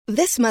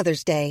This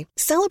Mother's Day,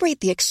 celebrate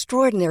the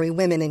extraordinary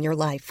women in your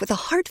life with a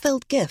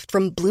heartfelt gift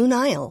from Blue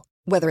Nile.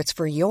 Whether it's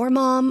for your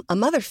mom, a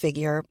mother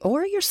figure,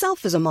 or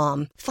yourself as a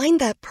mom, find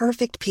that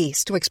perfect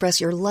piece to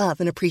express your love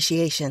and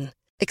appreciation.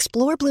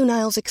 Explore Blue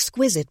Nile's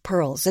exquisite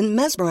pearls and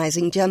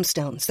mesmerizing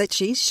gemstones that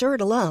she's sure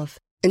to love.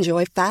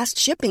 Enjoy fast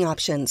shipping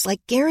options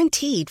like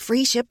guaranteed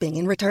free shipping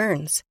and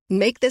returns.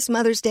 Make this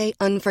Mother's Day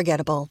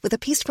unforgettable with a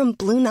piece from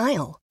Blue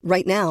Nile.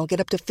 Right now, get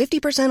up to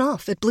 50%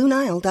 off at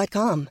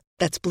BlueNile.com.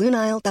 That's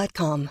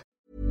BlueNile.com.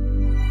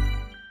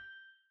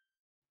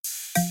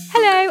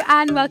 Hello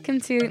and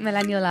welcome to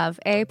Millennial Love,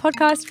 a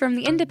podcast from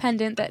The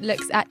Independent that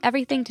looks at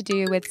everything to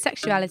do with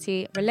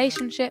sexuality,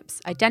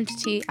 relationships,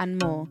 identity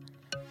and more.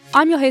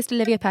 I'm your host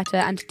Olivia Petter,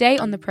 and today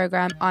on the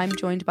programme I'm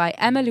joined by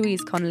Emma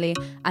Louise Connolly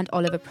and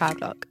Oliver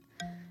Proudlock.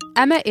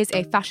 Emma is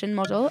a fashion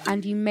model,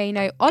 and you may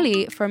know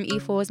Ollie from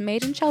E4's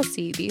Made in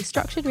Chelsea, the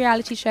structured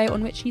reality show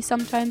on which he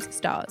sometimes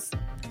stars.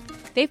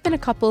 They've been a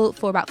couple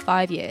for about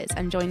 5 years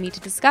and join me to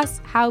discuss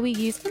how we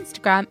use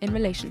Instagram in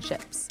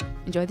relationships.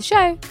 Enjoy the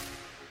show!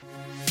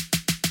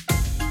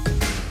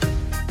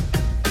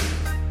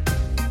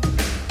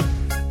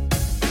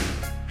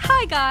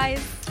 Hi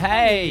guys!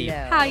 Hey!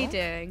 Hello. How are you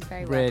doing?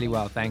 Very well. Really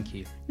well, thank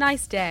you.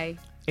 Nice day.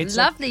 It's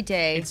Lovely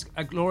day. It's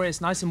a glorious,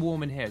 nice and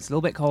warm in here. It's a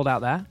little bit cold out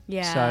there.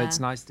 Yeah. So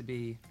it's nice to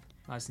be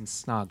nice and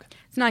snug.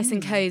 It's nice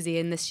and cosy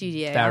in the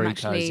studio. Very I'm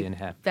actually cosy in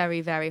here.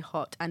 very, very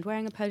hot and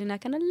wearing a polo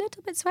neck and a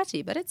little bit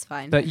sweaty, but it's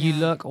fine. But you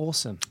look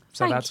awesome.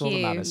 So Thank that's all that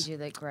you. matters. You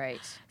look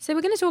great. So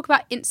we're going to talk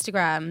about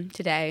Instagram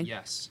today.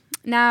 Yes.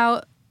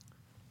 Now,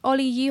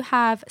 Ollie, you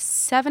have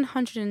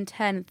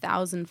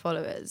 710,000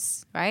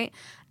 followers, right?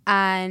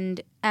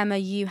 And Emma,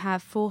 you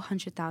have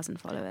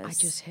 400,000 followers. I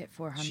just hit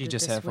 400. She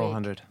just this hit week.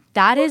 400.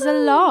 That is a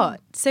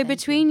lot. So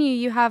between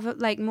you have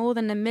like more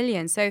than 1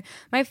 million. So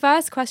my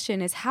first question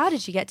is, how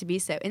did you get to be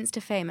so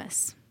Insta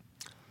famous?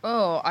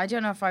 Oh, I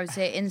don't know if I would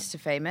say Insta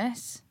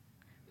famous.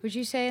 Would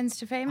you say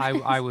Insta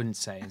famous? I wouldn't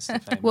say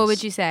Insta famous. What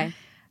would you say?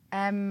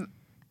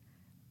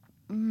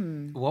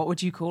 What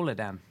would you call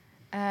it, Em?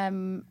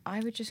 I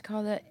would just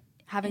call it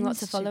Having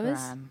lots of followers?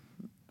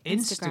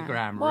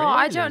 Instagram, Well, really?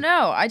 I don't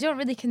know. I don't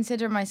really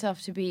consider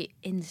myself to be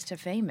Insta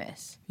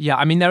famous. Yeah,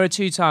 I mean, there are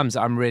two terms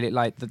that I'm really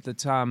like. The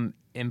term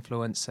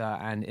influencer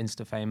and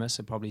Insta famous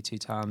are probably two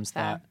terms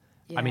that,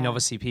 I mean, Yeah.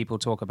 obviously people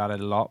talk about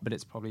it a lot, but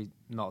it's probably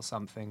not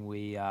something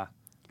we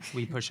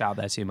push out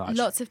there too much.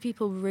 Lots of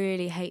people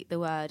really hate the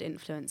word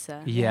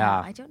influencer. Yeah.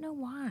 I don't know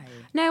why.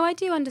 No, I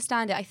do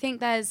understand it. I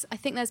think there's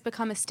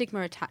become a stigma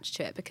attached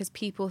to it because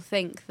people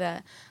think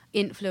that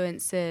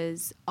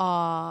influencers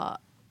are.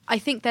 I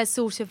think there's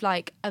sort of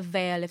like a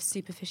veil of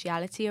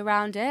superficiality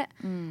around it,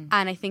 and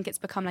I think it's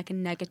become like a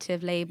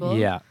negative label.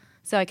 Yeah.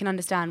 So I can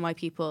understand why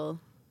people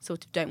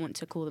sort of don't want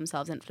to call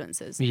themselves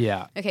influencers.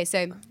 Yeah. Okay,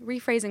 so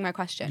rephrasing my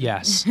question.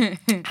 Yes.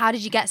 How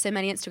did you get so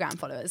many Instagram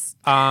followers?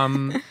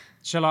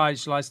 Shall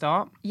I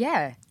start?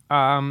 Yeah.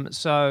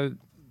 So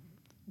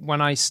when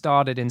I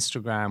started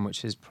Instagram,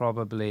 which is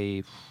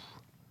probably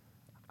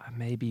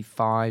maybe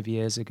 5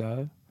 years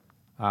ago,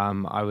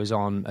 I was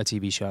on a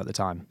TV show at the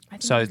time. I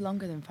think it was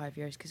longer than 5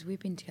 years because we've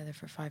been together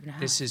for 5.5.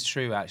 This is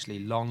true, actually,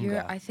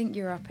 longer. I think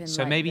you're up in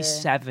So like maybe the...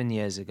 7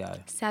 years ago.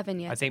 7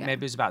 years I think ago.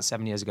 maybe it was about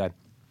 7 years ago.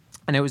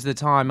 And it was the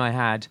time I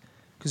had,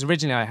 because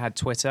originally I had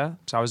Twitter.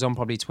 So I was on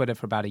probably Twitter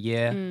for about a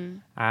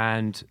year.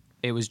 And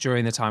it was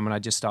during the time when I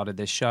just started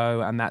this show.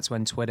 And that's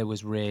when Twitter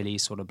was really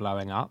sort of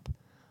blowing up.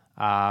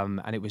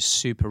 And it was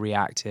super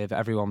reactive.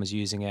 Everyone was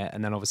using it.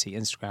 And then obviously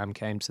Instagram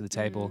came to the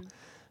table.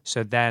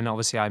 So then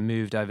obviously I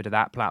moved over to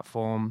that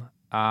platform.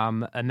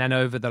 And then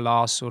over the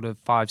last sort of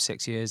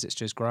 5-6 years, it's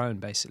just grown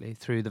basically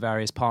through the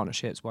various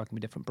partnerships, working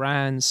with different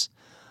brands,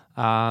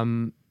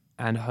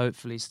 and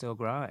hopefully still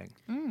growing.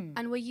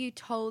 And were you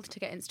told to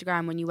get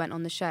Instagram when you went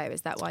on the show?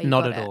 Is that why you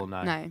Not got at it? all,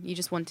 no. No, you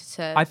just wanted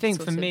to... I think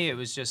sort for of- me, it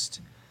was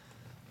just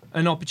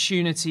an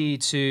opportunity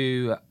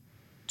to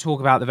talk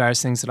about the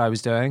various things that I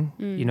was doing.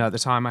 You know, at the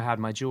time I had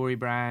my jewelry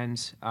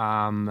brand,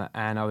 and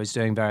I was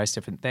doing various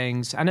different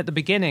things. And at the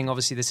beginning,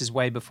 obviously this is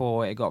way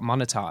before it got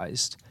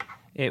monetized,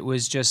 it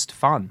was just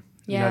fun.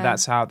 You know,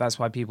 Yeah. that's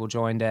why people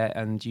joined it.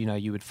 And, you know,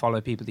 you would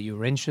follow people that you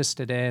were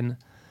interested in.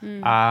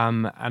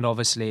 And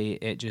obviously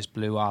it just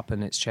blew up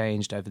and it's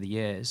changed over the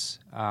years.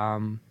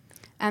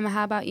 Emma,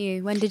 how about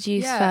you? When did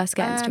you first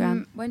get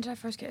Instagram? When did I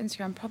first get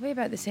Instagram? Probably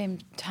about the same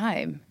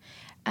time.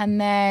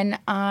 And then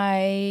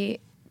I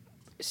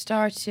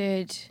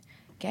started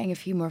getting a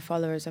few more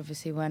followers,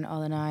 obviously, when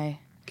Ol and I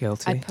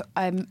Guilty.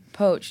 I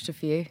poached a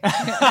few.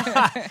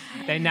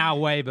 They're now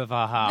way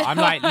before her. I'm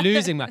like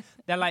losing my...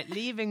 They're like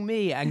leaving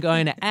me and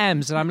going to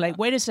M's. And I'm like,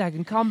 wait a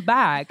second, come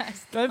back.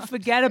 Don't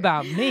forget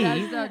about me.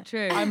 That's not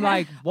true. I'm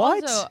like,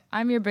 what? Also,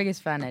 I'm your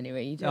biggest fan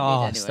anyway. You don't need Oh,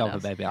 anyone stop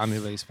else. it, baby. I'm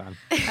your biggest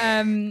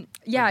fan.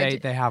 Yeah, I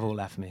They have all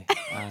left me.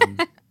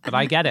 But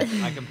I get it.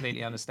 I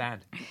completely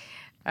understand.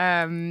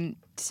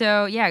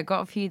 So yeah, I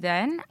got a few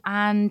then,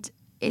 and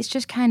it's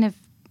just kind of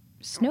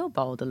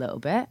snowballed a little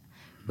bit,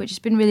 which has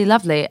been really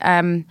lovely.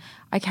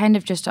 I kind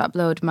of just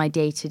upload my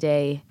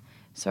day-to-day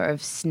sort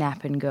of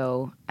snap and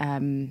go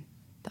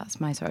that's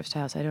my sort of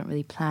style. So I don't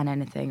really plan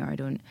anything, or I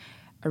don't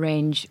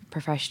arrange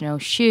professional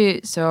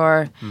shoots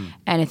or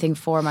anything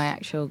for my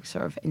actual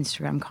sort of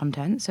Instagram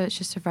content. So it's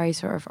just a very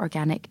sort of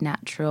organic,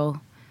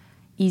 natural,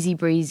 easy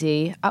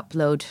breezy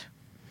upload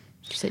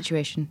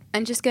situation.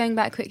 And just going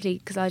back quickly,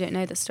 because I don't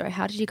know the story,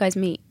 how did you guys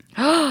meet?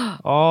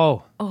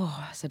 Oh,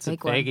 That's a it's a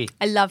big one. biggie.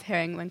 I love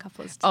hearing when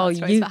couples tell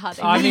stories about how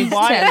they I mean,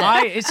 met.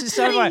 why? It's just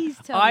so funny. Please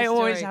tell I the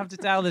always story. have to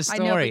tell the I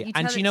know, but story. you And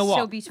tell do you it know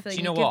so what? beautifully. Do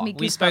you know You give what? me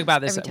We spoke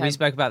about goosebumps this. every We time.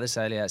 spoke about this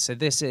earlier. So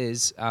this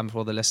is for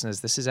all the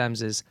listeners. This is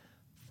Ems's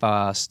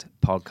first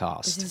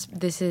podcast.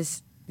 This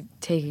is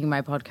taking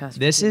my podcast.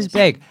 This is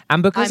big,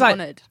 and because I'm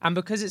honoured. and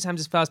because it's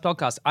Em's first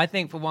podcast, I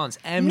think for once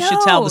Em No, should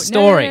tell no, the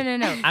story.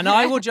 no. And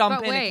I will jump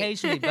But in wait.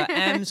 occasionally, but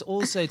Em's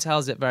also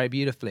tells it very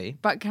beautifully.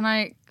 But can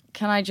I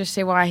just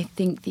say why I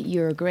think that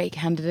you're a great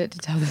candidate to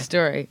tell the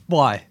story?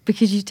 Why?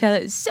 Because you tell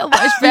it so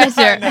much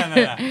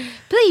better.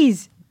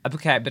 Please.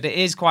 Okay, but it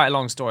is quite a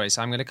long story,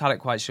 so I'm going to cut it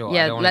quite short. I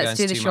Yeah, don't want to go let's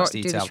into do the too much short.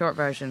 Do detail. the short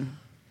version.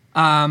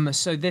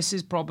 So this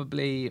is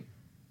probably.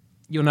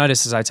 You'll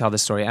notice as I tell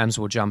this story, Ems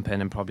will jump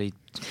in and probably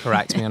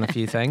correct me on a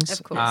few things.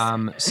 Of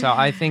course. So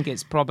I think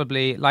it's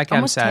probably, like Em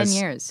Almost says...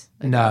 10 years.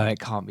 ago. No, it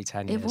can't be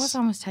 10 years. It was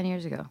almost 10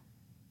 years ago.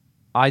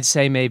 I'd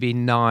say maybe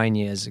 9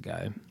 years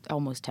ago.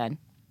 Almost 10.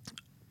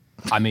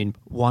 I mean,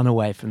 one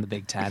away from the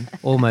Big 10,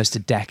 almost a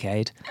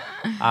decade.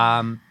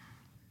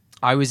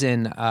 I was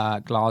in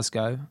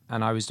Glasgow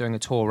and I was doing a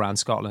tour around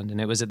Scotland, and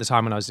it was at the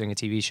time when I was doing a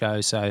TV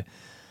show, so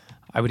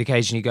I would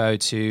occasionally go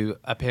to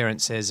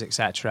appearances,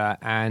 etc.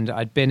 And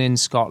I'd been in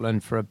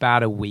Scotland for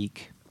about a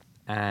week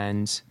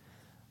and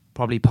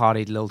probably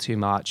partied a little too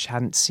much,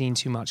 hadn't seen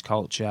too much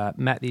culture,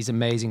 met these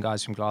amazing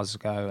guys from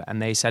Glasgow,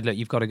 and they said, look,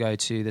 you've got to go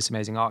to this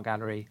amazing art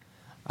gallery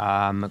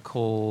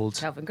called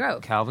Kelvin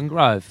Grove. Kelvin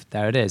Grove.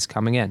 There it is,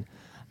 coming in.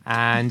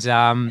 And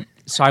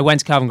so I went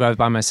to Kelvin Grove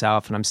by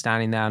myself, and I'm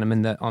standing there, and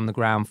I'm on the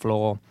ground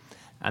floor,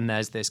 and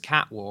there's this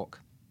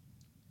catwalk,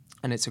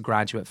 and it's a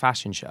graduate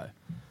fashion show.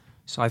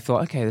 So I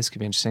thought, okay, this could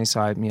be interesting.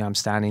 So I'm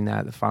standing there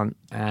at the front,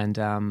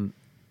 and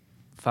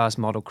first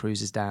model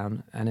cruises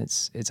down, and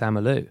it's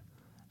Emma Lou.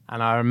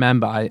 And I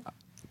remember I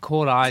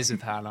caught eyes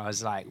with her, and I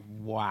was like,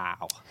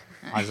 wow.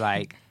 I was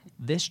like,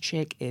 this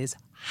chick is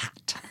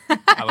hot.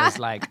 I was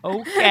like,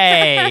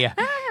 okay.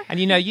 And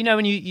you know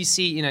when you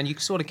see, and you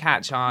sort of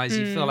catch eyes,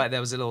 you feel like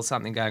there was a little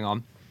something going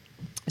on.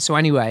 So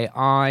anyway,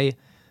 I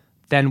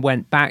then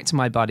went back to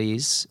my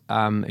buddies who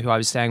I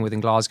was staying with in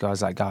Glasgow. I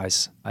was like,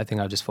 guys, I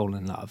think I've just fallen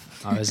in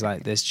love. I was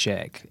like, this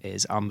chick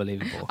is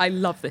unbelievable. I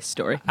love this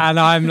story. And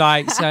I'm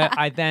like, so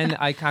I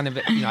kind of,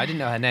 I didn't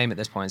know her name at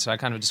this point, so I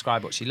kind of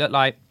described what she looked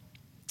like.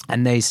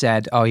 And they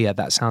said, oh yeah,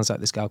 that sounds like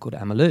this girl called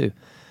Emma Lou.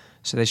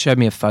 So they showed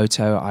me a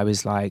photo. I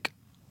was like,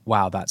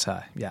 wow, that's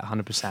her. Yeah,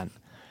 100%.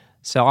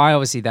 So I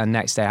obviously then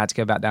next day had to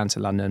go back down to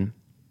London,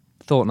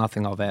 thought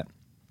nothing of it.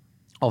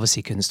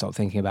 Obviously couldn't stop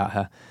thinking about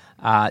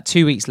her.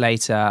 2 weeks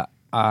later,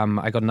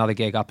 I got another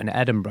gig up in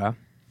Edinburgh.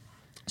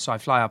 So I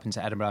fly up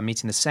into Edinburgh. I'm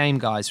meeting the same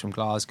guys from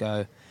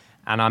Glasgow,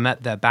 and I'm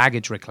at the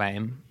baggage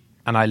reclaim,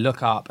 and I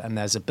look up, and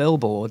there's a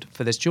billboard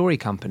for this jewelry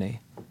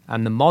company,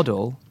 and the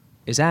model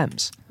is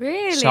Ems.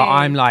 Really? So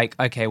I'm like,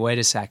 okay, wait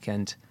a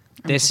second.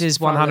 This just is 100%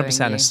 following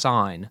a you.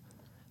 sign.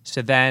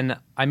 So then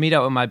I meet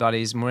up with my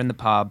buddies, and we're in the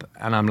pub,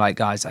 and I'm like,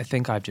 guys, I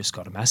think I've just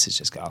got to message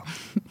this girl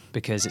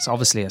because it's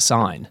obviously a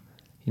sign.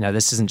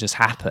 This doesn't just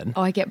happen.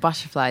 Oh, I get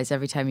butterflies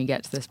every time you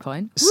get to this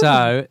point.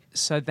 So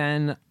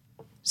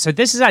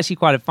this is actually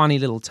quite a funny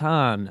little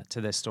turn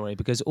to this story,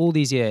 because all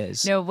these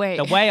years, No, wait.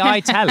 the way I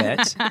tell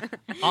it,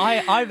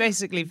 I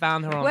basically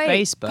found her on Wait,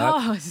 Facebook.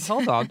 pause.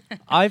 Hold on,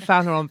 I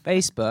found her on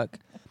Facebook,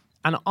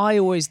 and I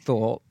always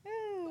thought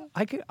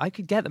I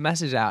could get the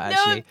message out.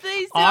 Actually,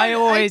 please don't. I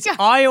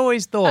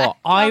always thought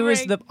I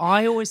was the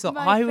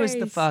my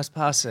face. first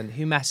person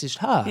who messaged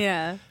her.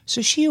 Yeah.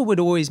 So she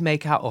would always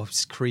make out, oh,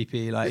 it's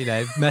creepy,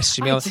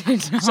 messaging me. I on.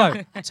 did not.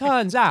 So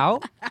turns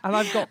out, and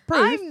I've got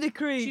proof. I'm the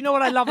creep. Do you know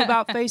what I love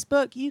about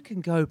Facebook? You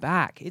can go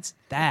back. It's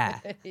there.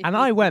 And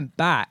I went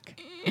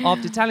back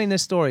after telling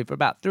this story for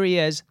about 3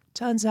 years.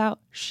 Turns out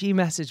she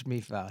messaged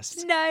me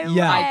first. No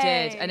Yeah. I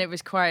did, and it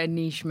was quite a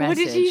niche What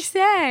message. did you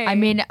say? I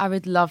mean, I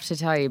would love to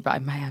tell you, but I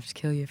might have to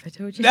kill you if I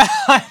told you.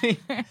 I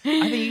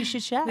think you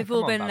should share. We've Come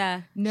all on, been bud.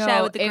 there. No,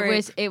 Share with the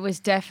group. it was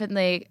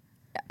definitely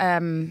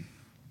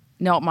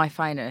not my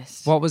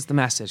finest. What was the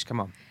message?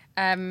 Come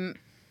on.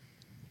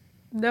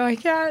 No, I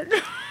can't.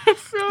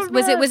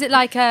 Was it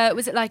like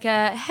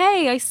a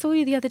hey, I saw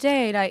you the other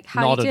day, like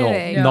how Not you at all.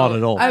 doing? No. Not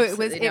at all. Oh,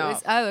 Absolutely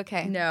not. oh,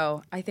 okay.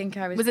 No, I think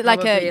I was. Was it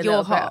like a probably you're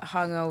little hot? bit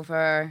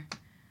hungover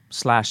 /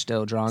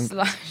 still drunk.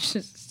 /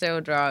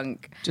 still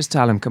drunk. Just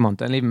tell him. Come on.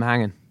 Don't leave him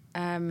hanging.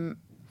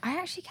 I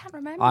actually can't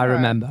remember. I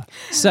remember.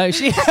 So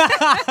she. Of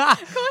course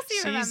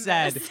you She remember.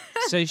 said.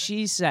 So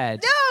she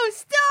said. No,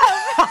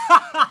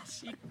 stop!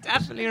 She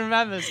definitely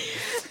remembers.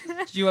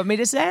 Do you want me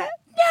to say it?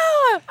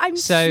 No, I'm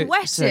So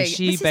sweating.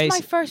 she This is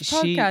my first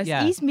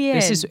podcast. Ease me in.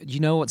 This is, you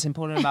know what's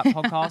important about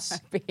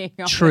podcasts? Being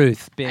honest.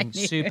 Truth, I being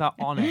knew super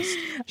honest,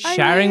 I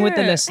sharing knew with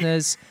the it.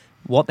 listeners,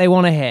 what they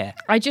want to hear.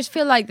 I just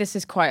feel like this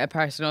is quite a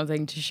personal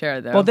thing to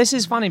share, though. Well, this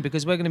is funny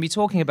because we're going to be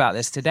talking about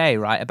this today,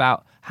 right?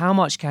 About how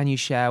much can you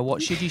share,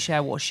 what should you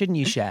share, what shouldn't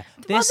you share.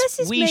 this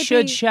is we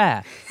should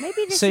share.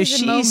 Maybe this So is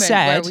she a moment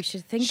said, where we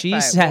should think she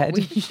about said,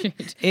 what we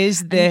should.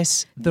 is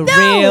this the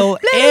real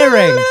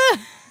earring?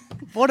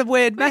 What a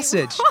weird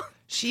message.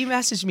 She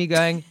messaged me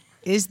going,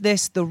 is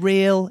this the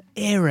real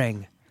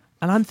earring?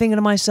 And I'm thinking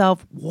to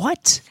myself,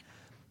 what?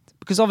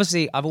 Because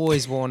obviously I've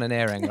always worn an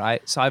earring,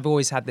 right? So I've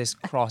always had this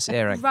cross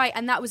earring. Right,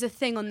 and that was a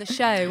thing on the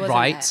show, wasn't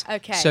Right. it?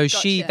 Okay. So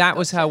gotcha, that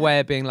was her gotcha. way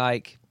of being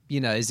like,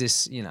 is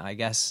this, I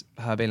guess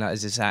her being like,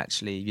 is this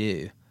actually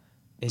you?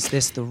 Is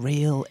this the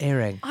real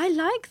earring? I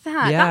like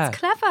that. Yeah. That's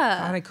clever.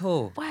 Kind of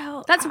cool.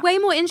 Wow. That's way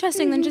more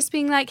interesting than just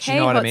being like, Do you hey,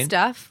 know what I hot mean?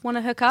 stuff, want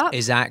to hook up?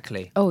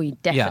 Exactly. Oh,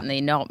 definitely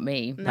not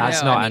me.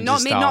 That's No, not I mean,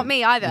 not me, Andrew's not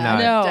me either. No.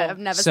 No. I've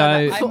never So-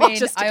 said that I before, mean,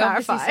 just to I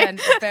obviously clarify.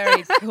 sent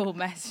very cool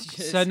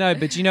messages. So no,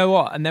 but you know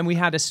what? And then we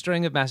had a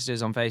string of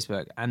messages on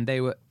Facebook, and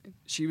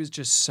she was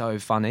just so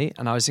funny,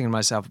 and I was thinking to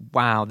myself,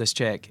 wow, this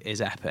chick is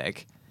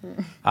epic.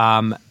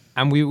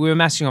 And we were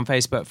messaging on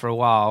Facebook for a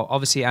while.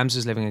 Obviously, Ems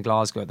was living in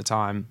Glasgow at the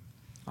time.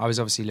 I was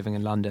obviously living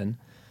in London.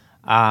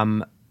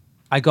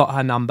 I got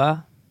her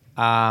number,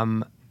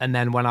 and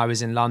then when I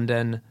was in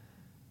London,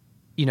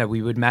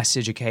 we would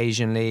message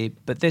occasionally,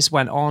 but this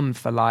went on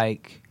for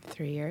like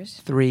 3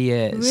 years. 3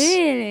 years.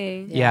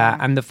 Really? Yeah,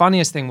 and the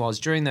funniest thing was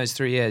during those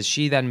 3 years,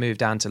 she then moved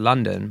down to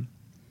London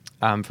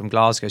from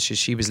Glasgow. So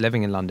she was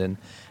living in London,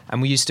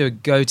 and we used to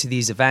go to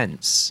these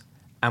events,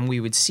 and we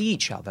would see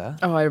each other.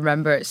 Oh, I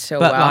remember it so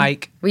But, well.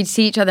 like- we'd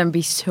see each other and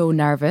be so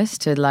nervous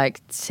to like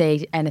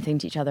say anything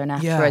to each other, and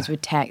afterwards Yeah.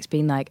 we'd text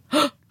being like,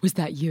 "Was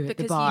that you at the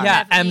Because bar? you Yeah,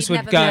 never- Ems you'd would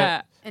never go.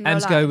 met in real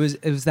Ems go.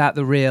 life. Was that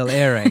the real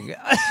earring?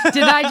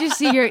 Did I just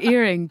see your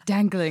earring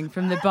dangling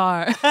from the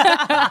bar?"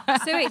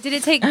 So wait, did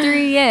it take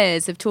 3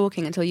 years of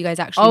talking until you guys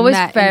actually Always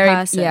met very, in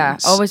person? yeah,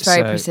 always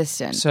very So-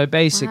 persistent. So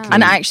basically,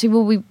 And actually,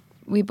 well,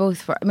 we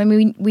both were. I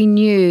mean, we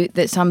knew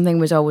that something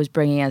was always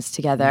bringing us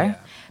together, Yeah.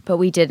 but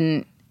we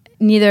didn't.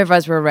 Neither of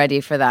us were ready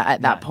for that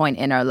at that point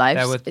in our lives.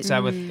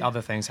 there were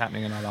other things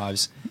happening in our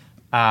lives,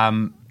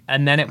 and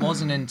then it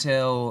wasn't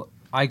until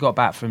I got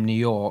back from New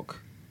York.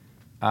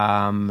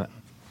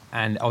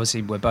 And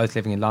obviously, we're both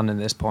living in London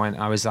at this point.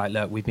 I was like,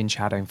 look, we've been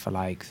chatting for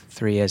like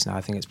 3 years now.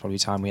 I think it's probably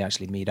time we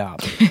actually meet up.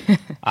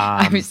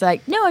 I was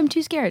like, "No, I'm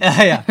too scared."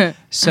 Yeah.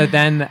 So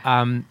then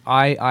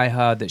I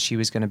heard that she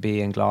was going to be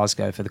in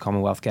Glasgow for the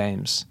Commonwealth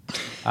Games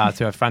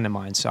through a friend of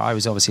mine. So I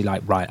was obviously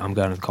like, right, I'm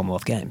going to the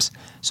Commonwealth Games.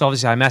 So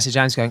obviously I messaged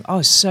Anne going, oh,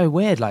 it's so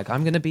weird. Like,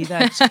 I'm going to be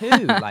there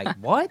too. Like,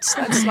 what?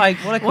 That's like,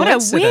 what a What a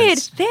coincidence. weird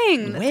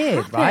thing. that's Weird,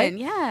 happened, right?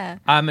 Yeah.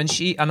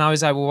 And I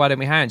was like, well, why don't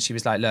we hang? She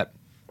was like, look,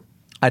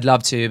 I'd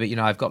love to, but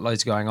I've got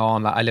loads going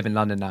on. Like, I live in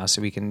London now,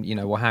 so we can,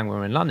 we'll hang when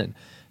we're in London.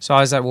 So I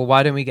was like, well,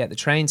 why don't we get the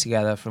train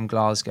together from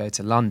Glasgow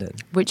to London?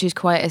 Which is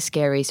quite a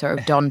scary, sort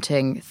of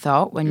daunting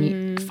thought.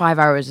 When 5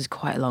 hours is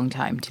quite a long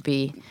time to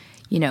be,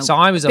 So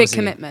I was Big obviously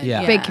commitment,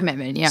 yeah. big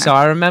commitment. Yeah. So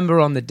I remember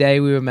on the day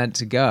we were meant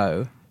to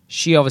go,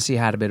 she obviously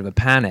had a bit of a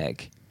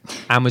panic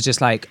and was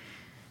just like,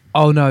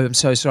 oh no, I'm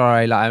so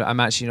sorry. Like, I'm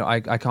actually,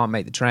 I can't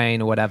make the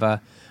train or whatever.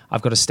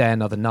 I've got to stay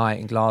another night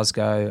in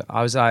Glasgow.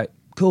 I was like,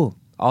 cool,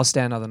 I'll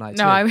stay another night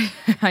too. No,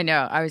 I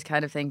know. I was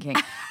kind of thinking,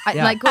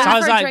 Yeah. like going So I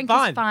was for a like, drink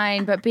fine. is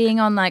fine, but being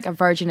on like a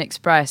Virgin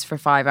Express for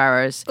 5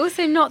 hours.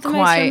 Also, not the most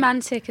Quite-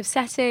 romantic of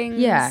settings.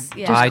 Yeah, just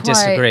I quite-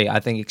 disagree. I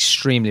think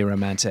extremely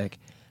romantic.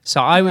 So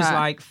I was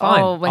like,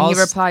 fine. Oh, when I'll you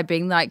replied,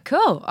 being like,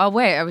 "Cool." Oh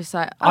wait, I was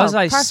like, "Oh, I was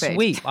like, perfect."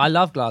 sweet. I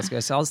love Glasgow,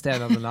 so I'll stay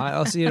another night.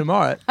 I'll see you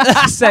tomorrow at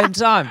the same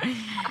time.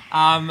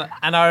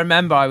 And I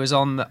remember I was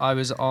on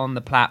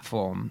the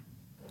platform,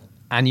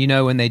 and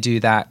when they do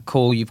that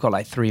call, you've got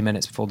like 3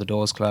 minutes before the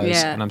doors close,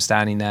 Yeah. and I'm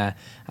standing there,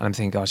 and I'm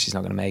thinking, gosh, she's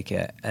not going to make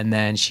it. And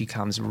then she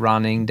comes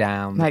running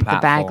down Like the the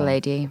platform. bag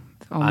lady.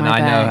 Oh, And my I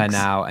know her bags.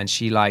 now, and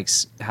she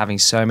likes having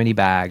so many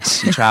bags.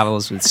 She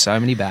travels with so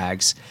many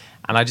bags.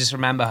 And I just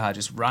remember her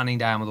just running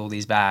down with all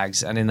these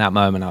bags. And in that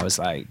moment, I was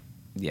like,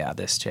 yeah,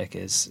 this chick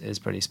is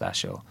pretty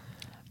special.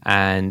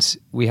 And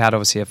we had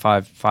obviously a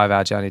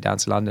five-hour journey down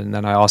to London. And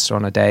then I asked her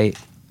on a date.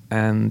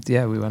 And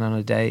yeah, we went on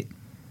a date.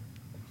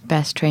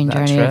 Best train That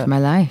journey trip. of my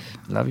life.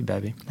 Love you,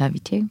 baby. Love you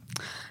too.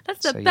 That's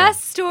the So, yeah.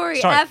 best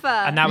story ever.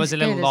 And that was a It's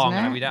little good, long.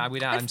 isn't it? And we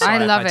don't, I'm It's sorry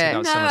I if love took it. up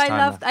No, so much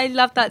time there. I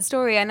love that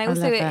story, and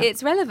also love that.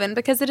 it's relevant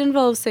because it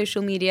involves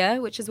social media,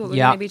 which is what we're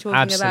Yeah, going to be talking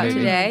absolutely. about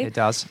today. It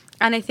does.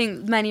 And I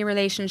think many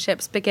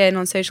relationships begin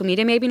on social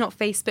media. Maybe not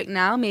Facebook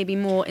now, maybe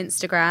more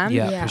Instagram.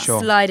 Yeah, Yeah. for sure.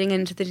 Sliding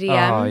into the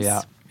DMs. Oh,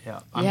 yeah. Yeah.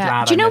 I'm yeah.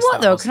 glad Do you I know missed what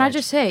that though? whole Can I stage.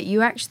 just say,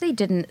 you actually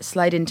didn't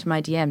slide into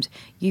my DMs.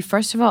 You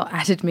first of all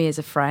added me as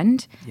a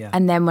friend, Yeah.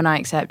 and then when I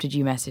accepted,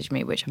 you messaged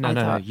me, which I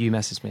No, thought, you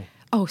messaged me.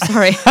 oh,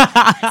 sorry. So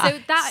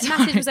that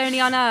message was only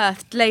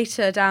unearthed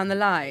later down the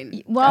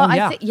line. well, Oh,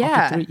 I think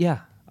yeah.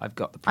 I've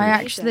got the proof. I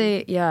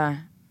actually, yeah.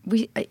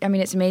 I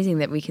mean, it's amazing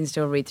that we can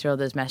still read through all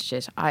those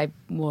messages. I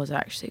was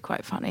actually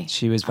quite funny.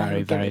 She was I will very,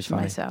 give very it to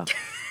funny. myself.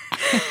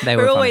 They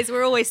were funny.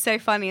 We're always so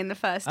funny in the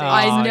first day.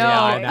 I know.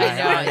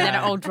 yeah. And then it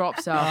all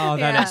drops off. Oh,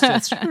 then it's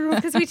just...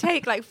 Because we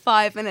take like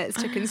 5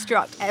 minutes to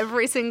construct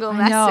every single I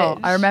message. know.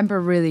 I remember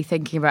really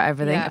thinking about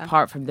everything Yeah.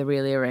 apart from the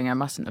real earring. I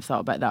mustn't have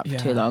thought about that for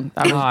too long.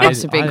 That I-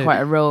 must have been I- quite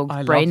a rogue I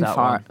love brain that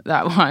fart,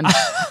 that one.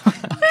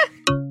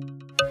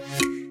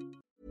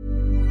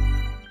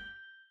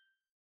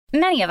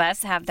 Many of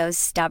us have those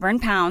stubborn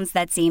pounds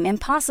that seem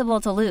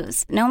impossible to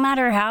lose, no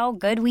matter how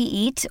good we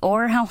eat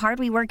or how hard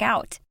we work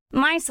out.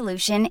 My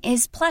solution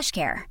is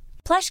PlushCare.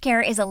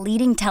 PlushCare is a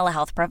leading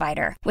telehealth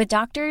provider with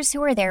doctors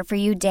who are there for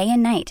you day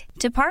and night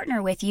to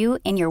partner with you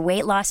in your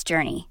weight loss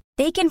journey.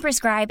 They can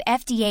prescribe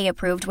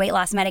FDA-approved weight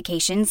loss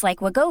medications like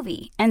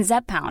Wegovy and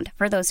Zepbound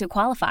for those who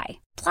qualify.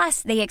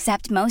 Plus, they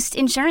accept most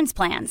insurance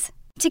plans.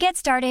 To get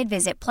started,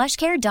 visit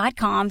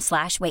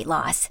plushcare.com/weight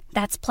loss.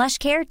 That's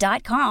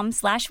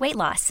plushcare.com/weight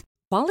loss.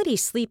 Quality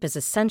sleep is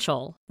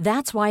essential.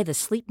 That's why the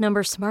Sleep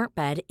Number Smart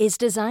Bed is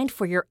designed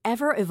for your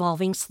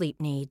ever-evolving sleep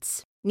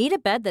needs. Need a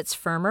bed that's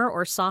firmer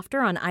or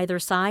softer on either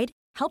side?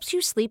 Helps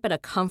you sleep at a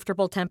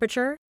comfortable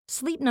temperature?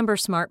 Sleep Number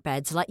Smart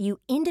Beds let you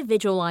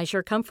individualize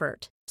your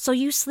comfort, so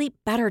you sleep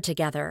better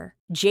together.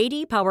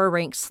 J.D. Power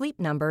ranks Sleep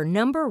Number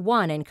number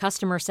 1 in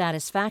customer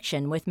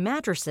satisfaction with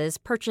mattresses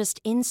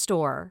purchased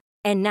in-store.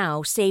 And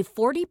now, save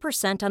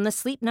 40% on the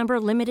Sleep Number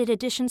Limited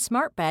Edition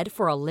Smart Bed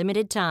for a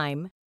limited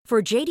time.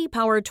 For J.D.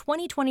 Power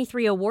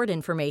 2023 award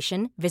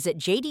information, visit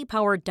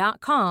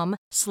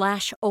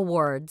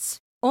jdpower.com/awards.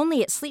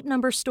 Only at Sleep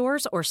Number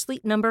stores or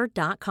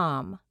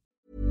sleepnumber.com.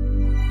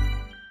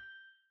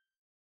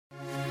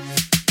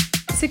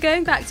 So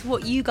going back to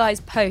what you guys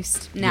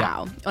post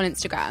now on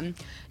Instagram,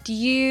 do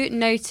you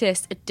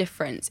notice a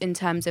difference in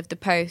terms of the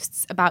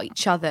posts about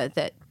each other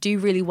that do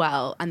really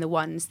well and the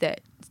ones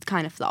that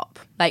kind of flop?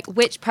 Like,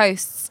 which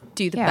posts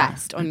do the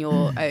best on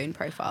your own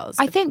profiles?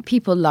 I think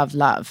people love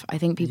love. I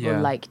think people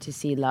Yeah. like to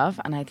see love,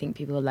 and I think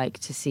people like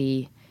to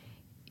see,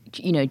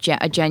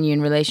 a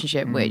genuine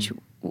relationship, which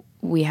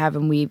we have,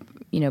 and we,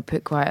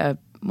 put quite a,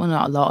 well,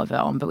 not a lot of it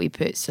on, but we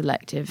put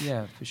selective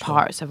for sure.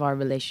 parts of our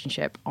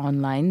relationship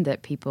online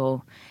that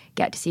people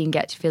get to see and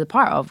get to feel a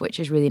part of, which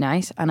is really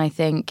nice. And I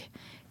think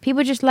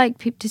people just like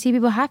to see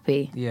people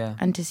happy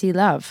and to see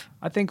love.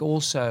 I think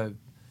also,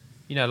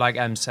 like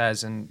Em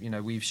says, and,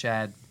 we've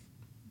shared,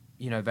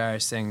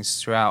 various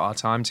things throughout our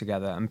time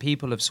together, and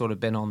people have sort of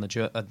been on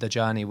the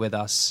journey with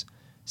us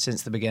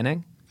since the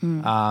beginning.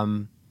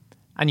 And,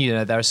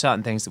 there are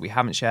certain things that we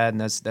haven't shared,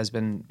 and there's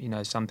been,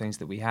 some things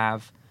that we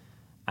have.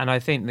 And I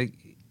think that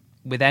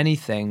with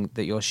anything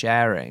that you're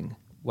sharing,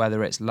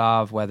 whether it's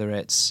love, whether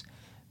it's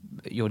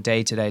your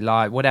day-to-day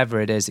life,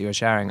 whatever it is that you're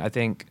sharing, I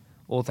think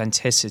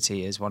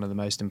authenticity is one of the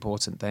most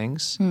important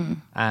things.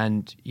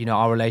 And,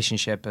 our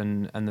relationship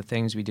and the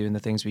things we do and the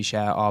things we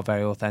share are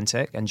very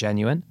authentic and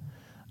genuine.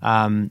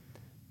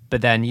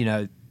 But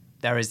then,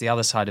 there is the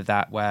other side of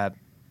that, where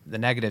the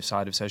negative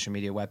side of social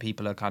media, where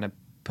people are kind of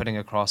putting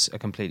across a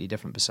completely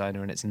different persona,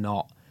 and it's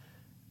not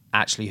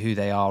actually who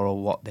they are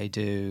or what they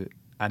do.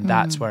 And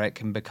that's where it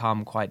can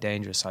become quite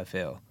dangerous, I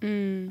feel.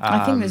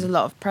 I think there's a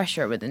lot of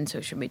pressure within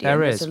social media.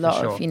 There's a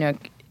lot of,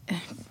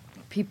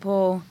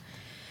 people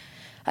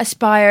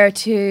aspire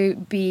to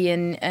be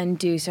and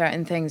do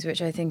certain things,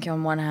 which I think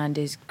on one hand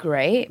is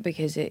great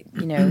because it,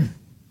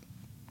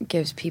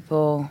 gives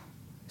people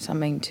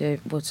something to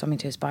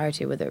aspire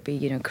to, whether it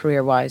be,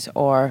 career-wise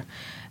or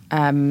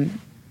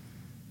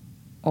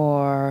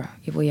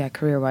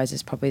career-wise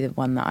is probably the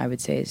one that I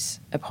would say is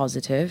a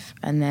positive.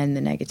 And then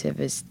the negative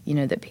is,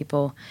 that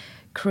people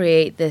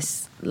create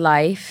this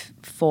life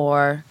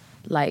for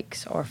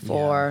likes or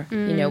for,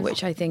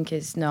 which I think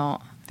is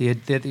not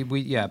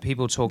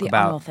people talk the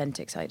about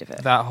unauthentic side of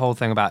it. that whole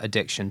thing about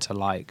addiction to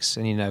likes.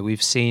 And,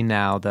 we've seen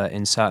now that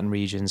in certain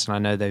regions, and I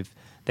know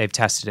they've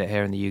tested it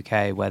here in the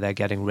UK, where they're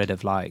getting rid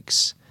of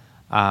likes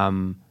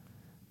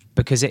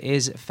because it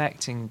is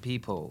affecting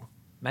people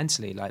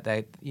mentally. Like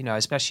they,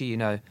 especially,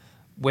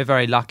 we're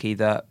very lucky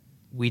that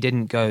we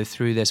didn't go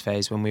through this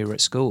phase when we were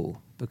at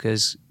school,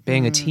 because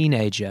being a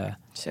teenager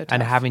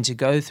and having to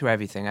go through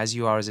everything as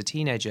you are as a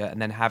teenager,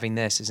 and then having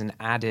this as an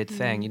added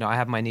thing. I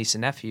have my niece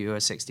and nephew who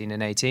are 16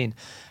 and 18,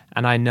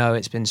 and I know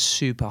it's been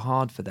super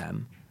hard for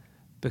them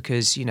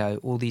because,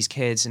 all these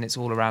kids, and it's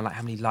all around like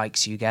how many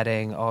likes you're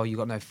getting, oh, you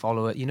got no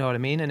follower, you know what I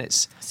mean? And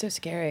it's so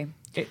scary.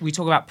 We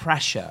talk about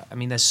pressure. I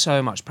mean, there's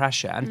so much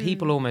pressure, and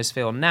people almost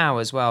feel now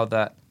as well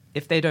that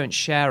if they don't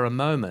share a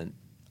moment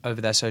over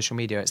their social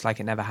media, it's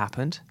like it never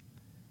happened.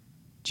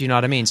 Do you know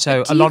what I mean?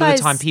 So a lot of the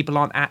time people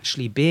aren't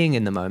actually being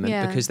in the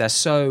moment because they're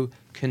so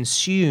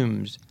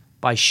consumed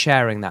by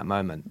sharing that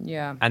moment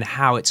and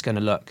how it's going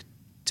to look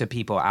to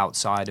people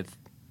outside of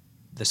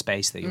the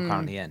space that you're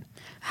currently in.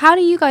 How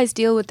do you guys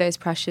deal with those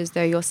pressures,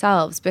 though,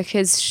 yourselves?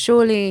 Because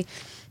surely,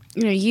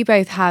 you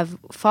both have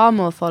far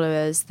more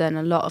followers than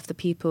a lot of the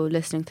people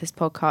listening to this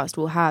podcast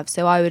will have.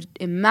 So I would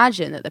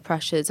imagine that the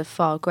pressures are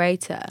far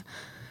greater.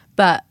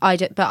 But I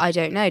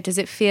don't know. Does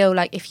it feel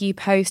like if you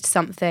post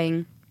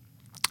something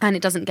and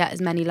it doesn't get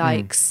as many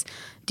likes,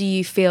 do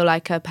you feel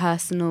like a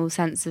personal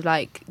sense of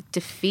like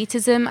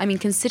defeatism? I mean,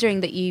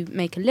 considering that you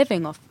make a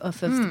living off of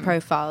the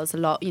profiles a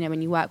lot, you know,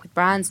 when you work with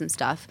brands and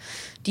stuff,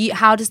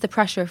 how does the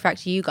pressure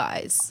affect you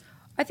guys?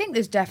 I think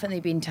there's definitely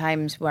been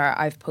times where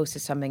I've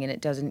posted something and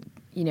it doesn't,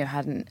 you know,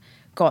 hadn't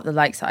got the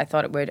likes that I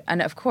thought it would.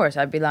 And of course,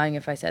 I'd be lying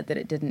if I said that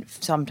it didn't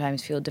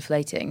sometimes feel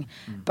deflating.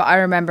 But I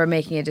remember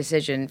making a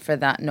decision for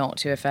that not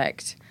to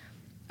affect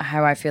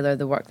how I feel or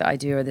the work that I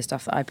do or the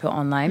stuff that I put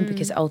online,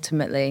 because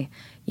ultimately,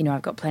 you know,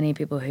 I've got plenty of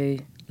people who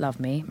love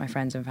me, my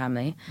friends and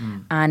family,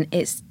 and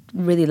it's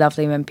really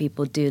lovely when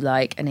people do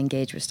like and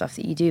engage with stuff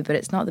that you do, but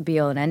it's not the be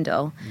all and end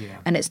all,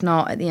 and it's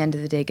not at the end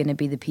of the day going to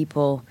be the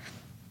people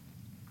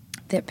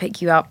that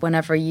pick you up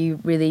whenever you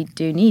really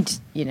do need,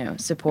 you know,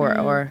 support.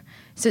 Or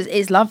so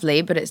it's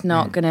lovely, but it's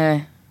not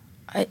gonna.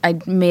 I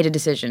made a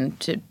decision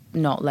to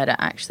not let it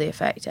actually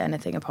affect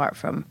anything apart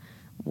from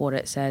what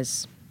it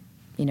says,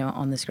 you know,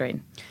 on the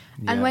screen.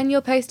 And when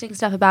you're posting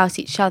stuff about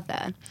each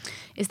other,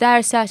 is there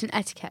a certain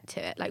etiquette to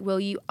it? Like, will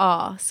you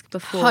ask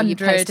before you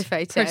post a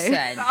photo?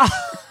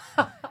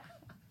 100%.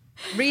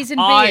 Reason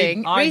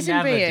being,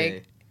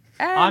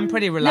 I'm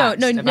pretty relaxed.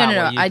 No.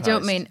 What you I don't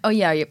post. mean. Oh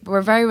yeah,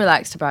 we're very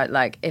relaxed about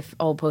like if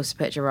I'll post a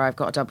picture where I've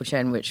got a double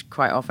chin, which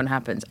quite often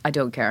happens. I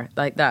don't care.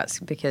 Like that's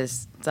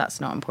because that's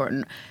not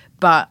important.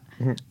 But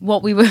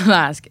what we will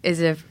ask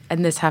is if,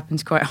 and this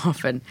happens quite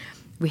often,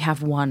 we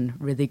have one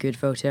really good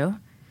photo.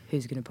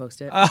 Who's going to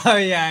post it? Oh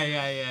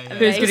yeah.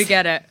 Who's going to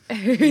get it?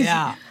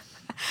 Yeah.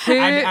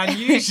 And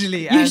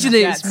usually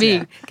it's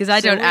me because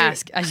I don't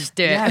ask. I just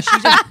do it. Yeah,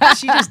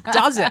 she just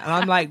does it, and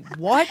I'm like,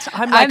 what?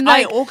 I'm like,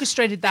 I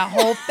orchestrated that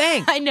whole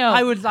thing. I know.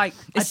 I would like,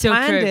 It's I so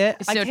planned true. it.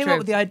 It's I so came true. up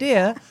with the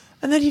idea,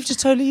 and then you've just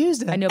totally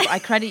used it. I know, but I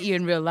credit you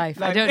in real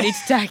life. I don't need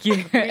to tag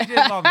you. We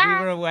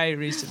were away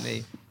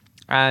recently,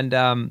 and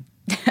I'm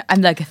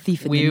like a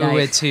thief in the we night. were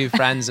with two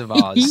friends of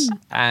ours,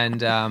 and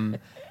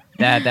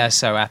they're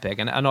so epic.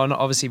 And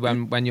obviously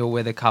when you're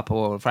with a couple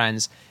or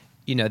friends,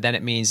 you know, then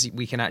it means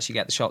we can actually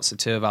get the shots of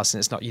two of us, and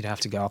it's not you'd have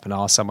to go up and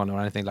ask someone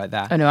or anything like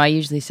that. Oh no, I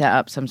usually set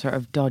up some sort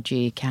of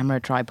dodgy camera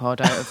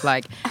tripod out of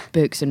like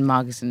books and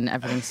mugs and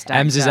everything stacked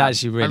Ems is up.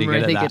 actually really I'm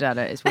good really at that. good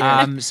at it. It's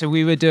weird. So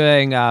we were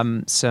doing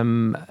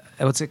some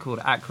what's it called?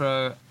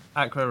 Acro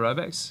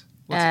aerobics?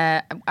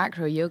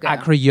 Acro yoga.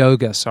 Acro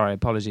yoga, sorry,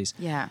 apologies.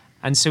 Yeah.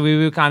 And so we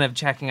were kind of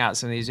checking out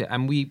some of these,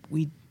 and we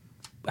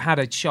had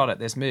a shot at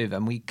this move,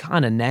 and we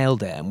kind of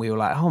nailed it, and we were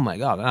like, oh my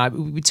God.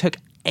 And we took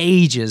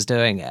ages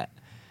doing it.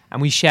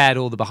 And we shared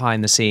all the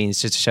behind the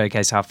scenes just to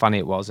showcase how funny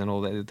it was and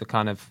all the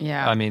kind of,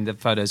 I mean, the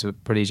photos were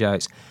pretty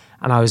jokes.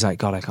 And I was like,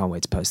 God, I can't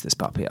wait to post this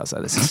puppy. I was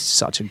like, this is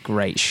such a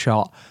great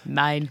shot.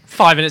 9.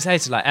 5 minutes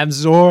later, like,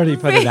 Em's already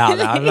put it out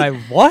there. I'm like,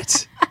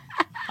 what?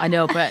 I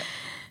know, but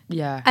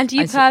yeah. And do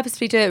you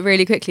purposely do it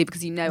really quickly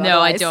because you know No,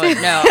 I otherwise?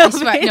 don't. No, I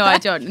swear, no, I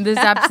don't. There's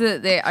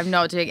absolutely, I'm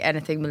not doing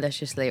anything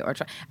maliciously or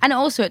try. And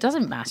also, it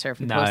doesn't matter if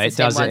we No, post the it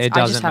same doesn't- ones. it I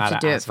just doesn't have to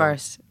matter do at it all.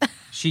 first.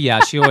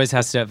 She always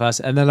has to do it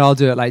first. And then I'll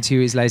do it like 2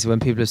 weeks later when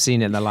people have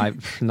seen it and they're like,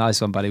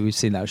 nice one, buddy. We've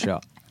seen that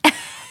shot.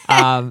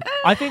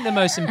 I think the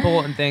most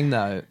important thing,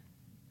 though,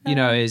 you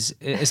know, is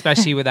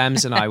especially with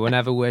Ems and I,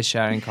 whenever we're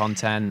sharing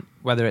content,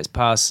 whether it's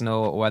personal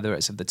or whether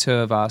it's of the two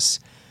of us,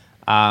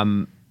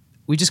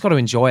 we just got to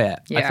enjoy it.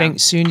 I Yeah. think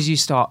as soon as you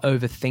start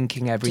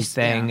overthinking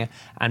everything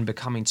and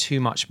becoming too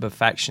much a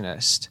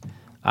perfectionist,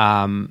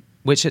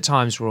 which at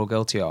times we're all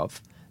guilty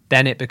of,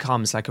 then it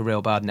becomes like a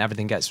real burden.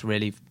 Everything gets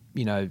really,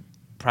 you know,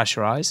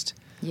 pressurized.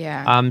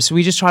 Yeah. So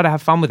we just try to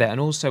have fun with it. And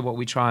also what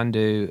we try and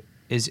do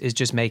is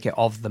just make it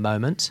of the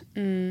moment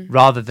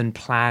rather than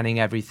planning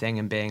everything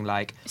and being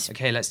like,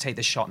 okay, let's take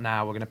the shot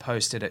now. We're going to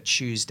post it at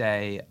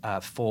Tuesday,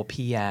 4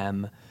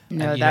 p.m.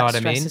 No, and you that know what I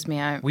mean? stresses me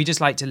out. We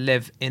just like to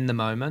live in the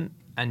moment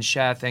and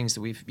share things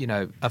that we've, you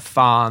know, are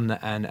fun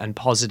and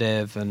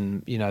positive,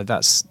 and, you know,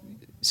 that's,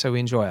 so we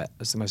enjoy it.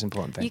 That's the most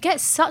important thing. You get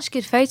such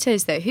good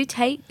photos though. Who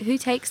takes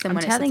them? I'm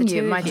when telling it's the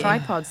you, two my of you?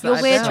 tripods. Your that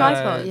I weird built.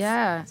 tripods.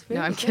 Yeah. really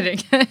No, I'm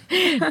good.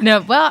 kidding.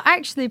 No, well,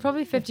 actually,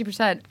 probably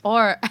 50%.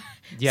 Or,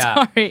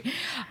 Yeah. sorry,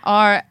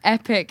 our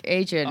epic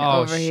agent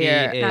Oh, over she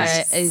here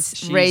is-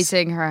 is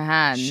raising her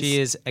hands. She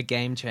is a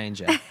game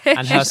changer.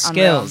 And her She's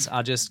unreal. skills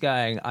are just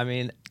going, I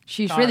mean...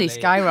 She's really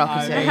currently,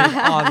 skyrocketing.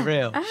 I mean,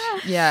 unreal.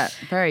 Yeah,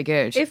 very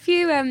good. If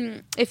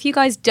you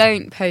guys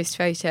don't post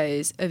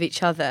photos of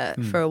each other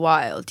for a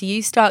while, do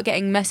you start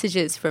getting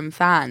messages from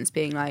fans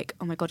being like,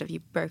 "Oh my God, have you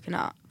broken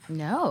up?"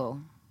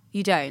 No.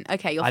 You don't.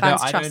 Okay, your I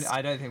fans don't, trust.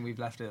 I don't think we've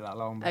left it that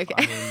long. But Okay.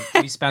 I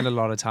mean, we spend a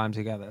lot of time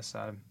together,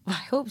 so... Well,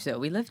 I hope so.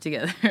 We live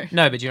together.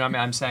 No, but you know what I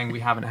mean? I'm saying we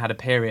haven't had a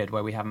period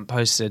where we haven't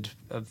posted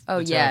of Oh,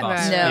 the two yeah. of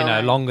us. Right. No. You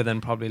know, longer than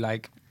probably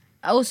like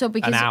Also,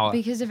 An hour.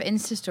 because of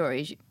Insta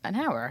stories, an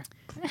hour.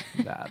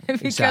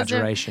 Because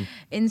exaggeration.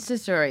 of Insta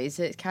stories,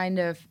 it's kind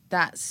of,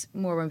 that's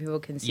more when people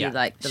can see Yeah.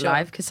 like the Sure.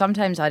 live. Because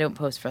sometimes I don't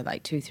post for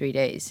like 2-3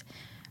 days,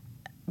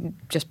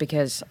 just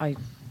because I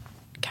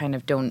kind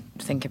of don't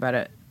think about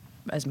it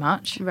as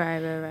much.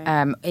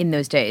 Right. In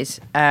those days.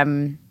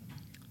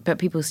 but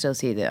people still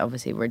see that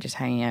obviously we're just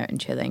hanging out and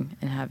chilling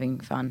and having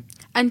fun.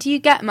 And do you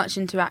get much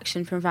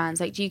interaction from fans?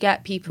 Like, do you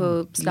get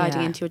people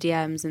sliding Yeah. into your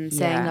DMs and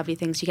saying Yeah. lovely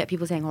things? Do you get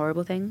people saying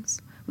horrible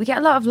things? We get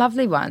a lot of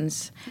lovely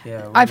ones.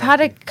 Yeah, we're I've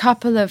had a lucky.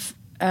 couple of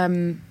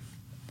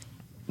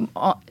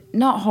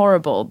not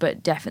horrible,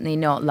 but definitely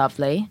not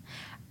lovely,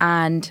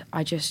 and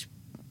I just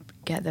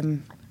get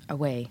them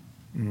away,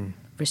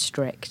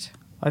 restrict.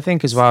 I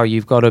think as well,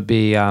 you've got to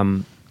be,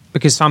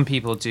 because some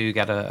people do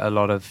get a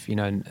lot of,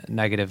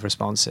 negative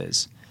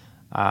responses.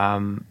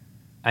 And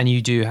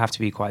you do have to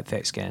be quite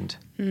thick-skinned,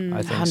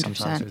 I think, sometimes with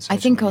 100%. social I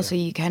think media. also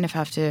you kind of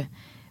have to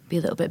be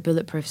a little bit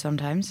bulletproof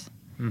sometimes,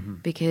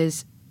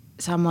 because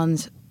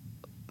someone's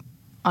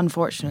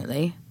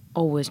unfortunately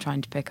always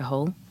trying to pick a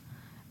hole.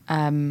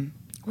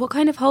 What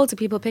kind of holes are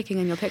people picking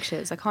in your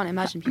pictures? I can't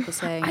imagine people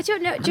saying. I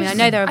don't know. I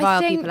know there are I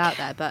vile think people out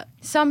there, but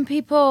some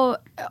people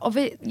of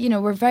it,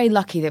 we're very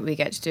lucky that we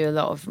get to do a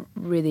lot of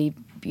really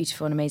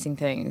beautiful and amazing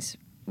things,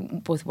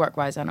 both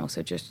work-wise and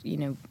also just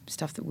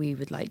stuff that we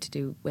would like to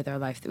do with our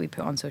life that we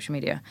put on social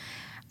media.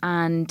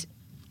 And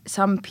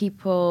some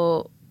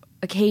people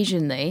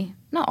occasionally,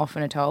 not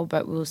often at all,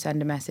 but will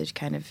send a message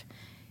kind of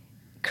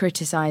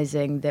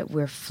criticizing that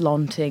we're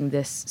flaunting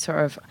this sort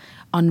of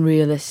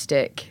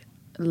unrealistic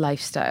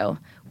lifestyle,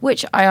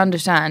 which I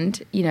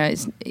understand.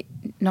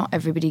 Not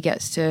everybody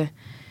gets to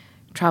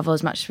travel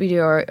as much as we do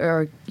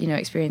or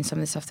experience some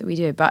of the stuff that we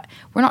do, but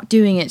we're not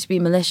doing it to be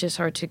malicious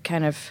or to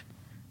kind of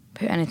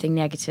put anything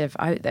negative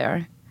out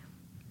there.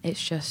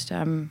 It's just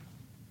and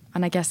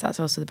I guess that's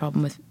also the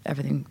problem with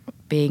everything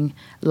being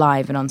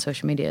live and on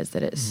social media, is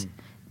that it's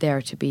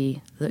there to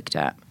be looked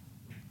at.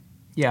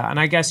 Yeah, and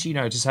I guess,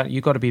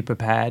 you've got to be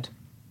prepared.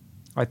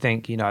 I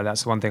think,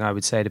 that's the one thing I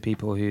would say to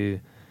people who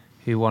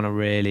want to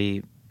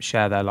really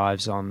share their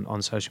lives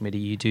on social media.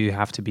 You do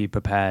have to be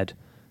prepared.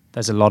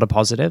 There's a lot of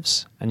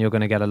positives and you're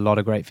going to get a lot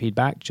of great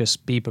feedback.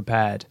 Just be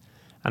prepared.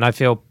 And I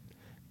feel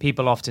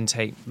people often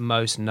take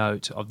most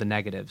note of the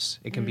negatives.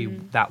 It can be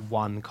that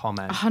one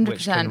comment 100%.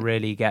 which can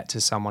really get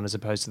to someone as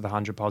opposed to the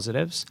 100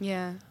 positives.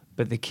 yeah.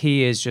 But the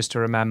key is just to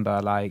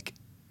remember,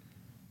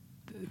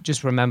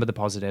 just remember the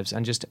positives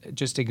and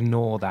just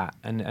ignore that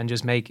and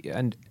just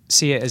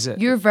see it as a...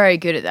 You're very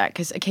good at that,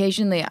 because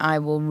occasionally I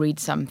will read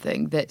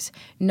something that's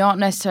not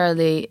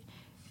necessarily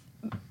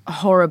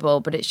horrible,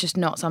 but it's just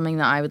not something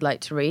that I would like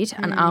to read,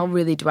 and I'll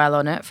really dwell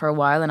on it for a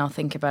while, and I'll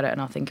think about it,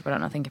 and I'll think about it,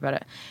 and I'll think about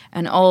it,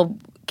 and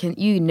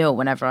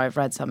whenever I've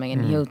read something,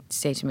 and he'll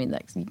say to me,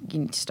 like, you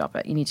need to stop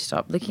it, you need to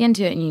stop looking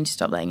into it, and you need to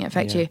stop letting it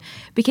affect you,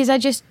 because I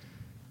just...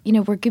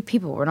 we're good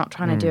people. We're not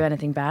trying to do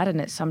anything bad,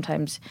 and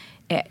sometimes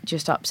it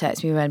just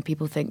upsets me when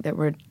people think that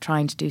we're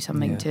trying to do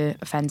something to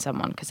offend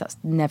someone, because that's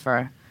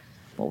never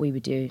what we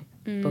would do,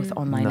 both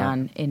online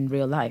and in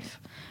real life.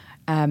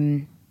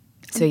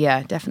 So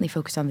yeah, definitely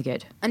focus on the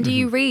good. And do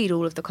you read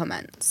all of the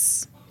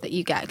comments that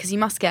you get? Because you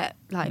must get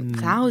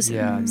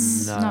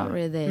thousands. Yeah, Not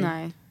really.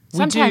 No.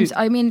 Sometimes,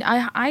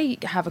 I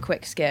have a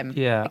quick skim.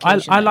 Yeah,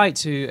 occasionally. I like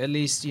to at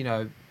least,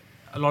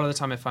 a lot of the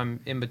time if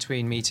I'm in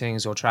between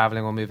meetings or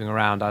traveling or moving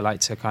around, I like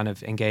to kind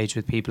of engage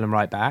with people and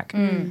write back.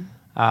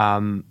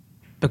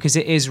 Because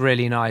it is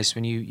really nice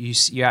when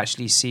you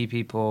actually see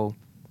people,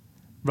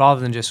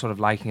 rather than just sort of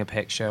liking a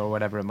picture or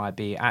whatever it might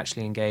be,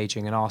 actually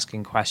engaging and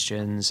asking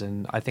questions.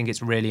 And I think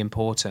it's really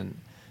important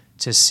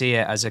to see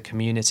it as a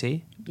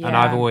community. Yeah. And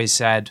I've always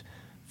said,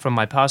 from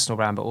my personal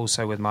brand, but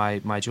also with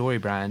my jewelry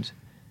brand,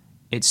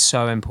 it's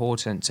so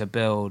important to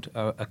build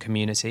a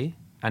community.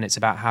 And it's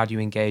about how do you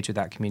engage with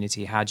that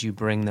community? How do you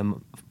bring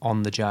them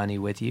on the journey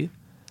with you?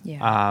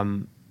 Yeah.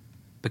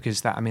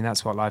 Because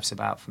that's what life's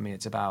about for me.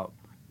 It's about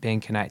being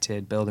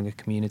connected, building a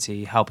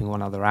community, helping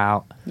one another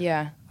out,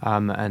 Yeah.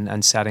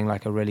 and setting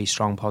like a really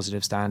strong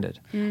positive standard.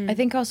 I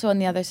think also on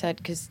the other side,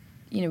 because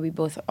we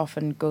both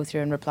often go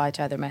through and reply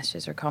to either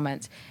messages or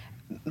comments.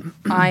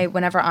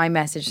 Whenever I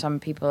message some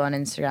people on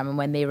Instagram, and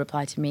when they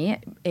reply to me,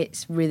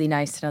 it's really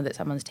nice to know that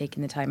someone's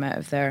taking the time out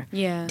of their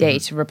day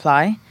to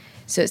reply.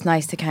 So it's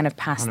nice to kind of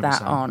pass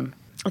that 100%. on.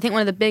 I think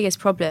one of the biggest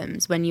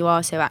problems when you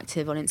are so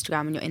active on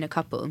Instagram and you're in a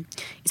couple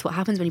is what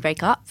happens when you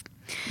break up.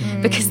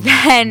 Because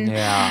then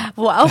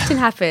what often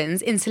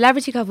happens in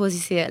celebrity couples,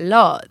 you see it a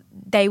lot,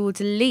 they will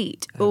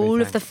delete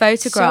all of the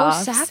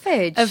photographs So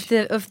savage. of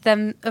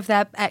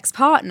their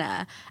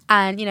ex-partner,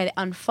 and they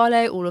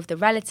unfollow all of the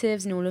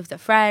relatives and all of the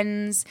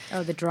friends.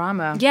 Oh, the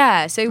drama.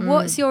 Yeah, so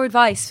what's your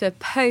advice for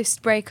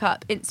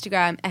post-breakup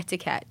Instagram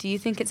etiquette? Do you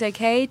think it's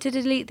okay to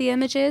delete the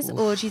images,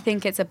 or do you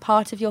think it's a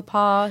part of your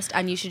past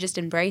and you should just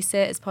embrace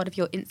it as part of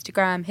your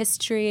Instagram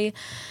history?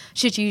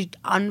 Should you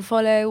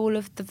unfollow all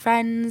of the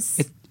friends?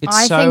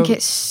 I think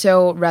it's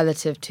so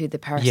relative to the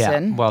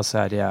person. Yeah, well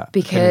said, yeah. Couldn't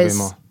agree Because,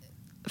 more.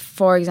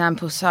 for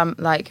example, some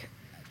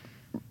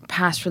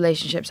past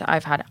relationships that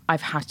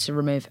I've had to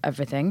remove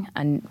everything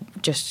and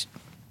just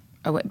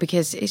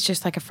because it's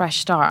just like a fresh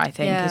start, I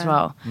think, as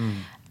well.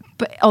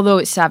 But although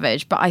it's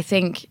savage, but I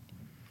think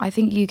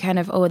you kind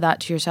of owe that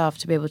to yourself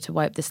to be able to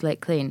wipe the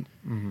slate clean,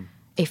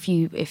 if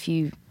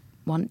you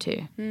want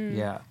to.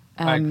 Yeah,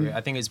 I agree.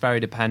 I think it's very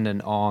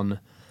dependent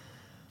on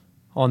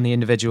on the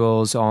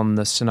individuals, on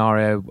the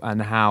scenario,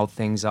 and how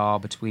things are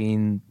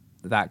between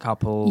that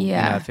couple.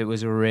 Yeah. You know, if it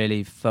was a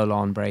really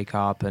full-on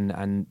breakup,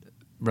 and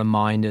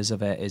reminders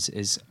of it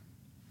is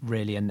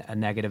really a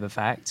negative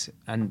effect.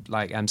 And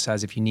like Em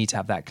says, if you need to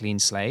have that clean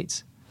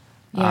slate,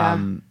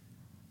 then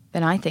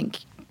I think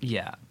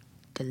yeah,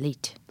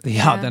 delete.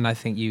 yeah, then I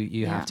think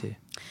you have to.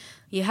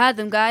 You heard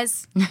them,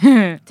 guys.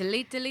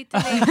 Delete. We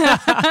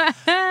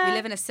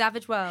live in a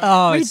savage world.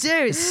 Oh, We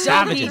do.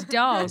 savages,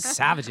 Dogs. There's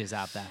savages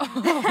out there.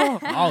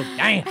 Oh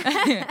damn!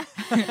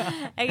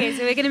 Okay,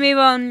 so we're going to move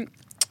on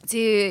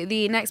to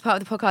the next part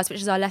of the podcast,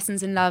 which is our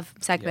Lessons in Love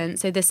segment.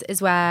 So this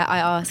is where I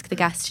ask the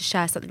guests to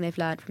share something they've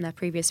learned from their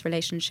previous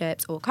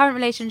relationships or current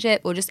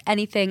relationship, or just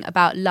anything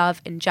about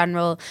love in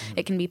general.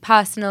 It can be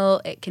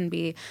personal, it can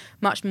be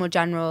much more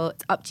general.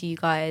 It's up to you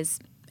guys.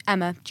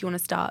 Emma, do you want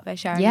to start by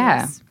sharing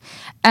this?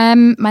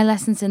 My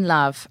lessons in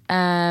love.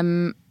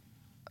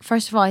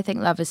 First of all, I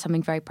think love is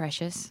something very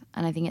precious,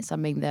 and I think it's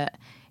something that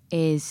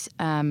is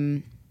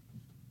something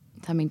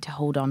to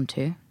hold on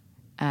to,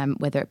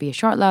 whether it be a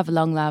short love, a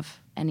long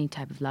love, any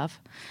type of love.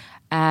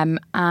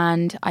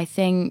 And I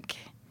think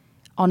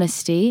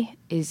honesty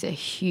is a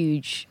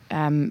huge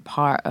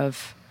part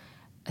of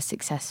a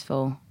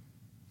successful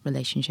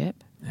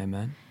relationship.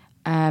 Amen.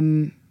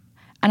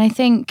 And I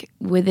think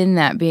within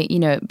that,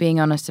 being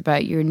honest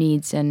about your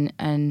needs,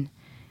 and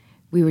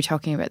we were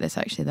talking about this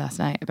actually last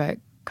night about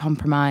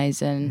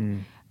compromise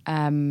and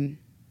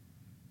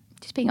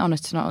just being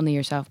honest to not only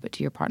yourself but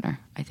to your partner,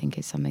 I think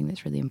is something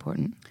that's really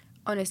important.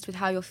 Honest with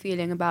how you're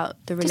feeling about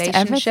the Just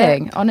relationship.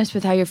 everything. Honest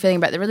with how you're feeling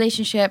about the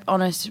relationship.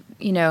 Honest,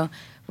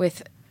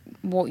 with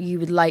what you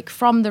would like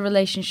from the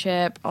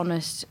relationship.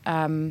 Honest,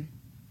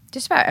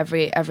 just about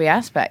every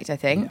aspect. I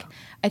think. Yeah.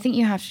 I think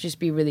you have to just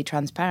be really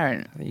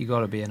transparent. You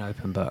got to be an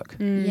open book.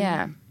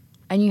 Yeah,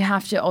 and you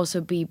have to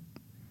also be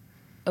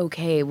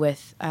okay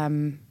with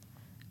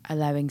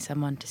allowing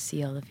someone to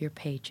see all of your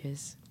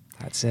pages.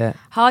 That's it.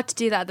 Hard to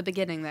do that at the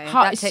beginning, though.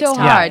 It's so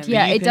hard.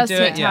 Yeah, it does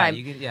take Yeah,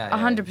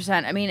 time.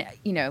 100%. I mean,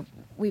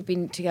 we've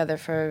been together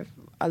for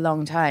a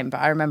long time, but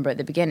I remember at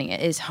the beginning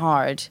it is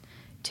hard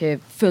to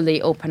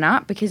fully open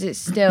up because it's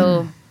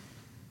still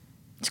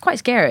it's quite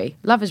scary.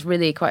 Love is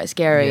really quite a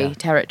scary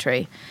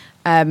territory.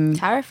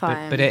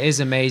 Terrifying. But it is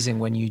amazing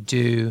when you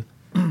do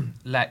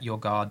let your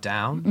guard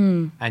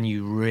down and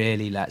you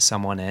really let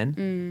someone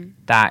in.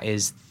 That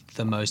is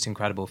the most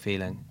incredible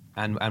feeling.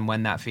 And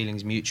when that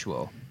feeling's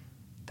mutual,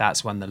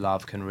 that's when the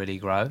love can really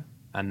grow,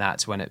 and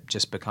that's when it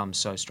just becomes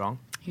so strong.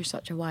 You're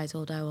such a wise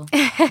old owl.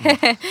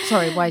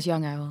 Sorry, wise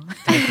young owl.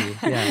 Thank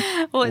you.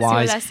 Yeah. What's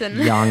wise your lesson?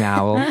 Young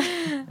owl.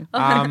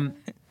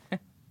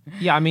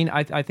 Yeah, I mean,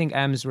 I think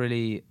Em's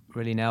really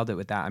nailed it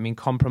with that. I mean,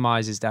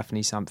 compromise is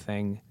definitely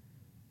something.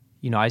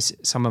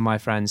 Some of my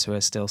friends who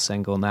are still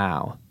single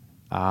now,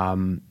 love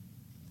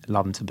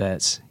them to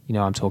bits. You know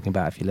what I'm talking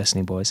about if you're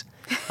listening, boys.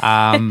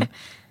 And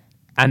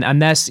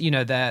there's,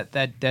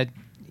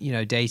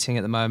 they're dating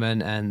at the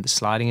moment and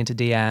sliding into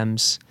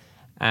DMs,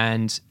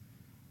 and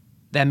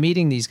they're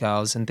meeting these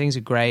girls and things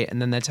are great,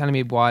 and then they're telling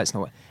me why it's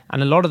not.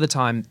 And a lot of the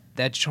time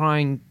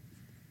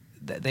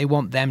they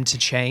want them to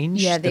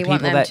change. Yeah, they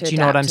want them to do you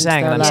know what I'm adapt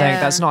saying? And I'm into their saying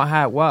life. that's not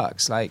how it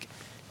works. Like,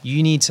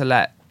 you need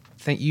to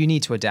you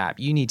need to adapt,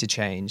 you need to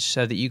change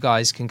so that you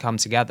guys can come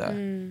together.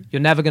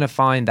 You're never going to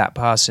find that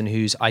person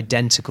who's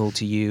identical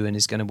to you and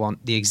is going to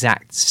want the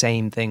exact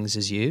same things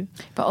as you.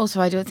 But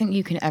also, I don't think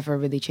you can ever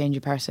really change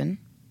a person.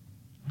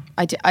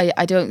 I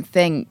don't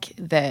think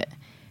that,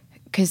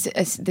 because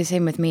it's the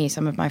same with me.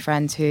 Some of my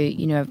friends who,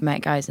 have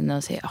met guys and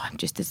they'll say,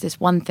 there's this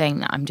one thing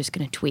that I'm just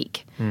going to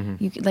tweak.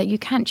 You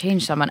can't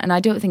change someone. And I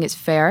don't think it's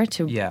fair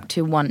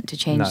to want to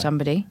change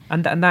somebody.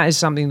 And that is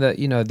something that,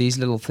 these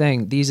little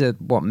things, these are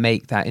what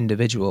make that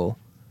individual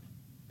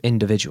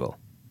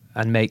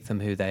and make them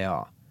who they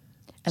are.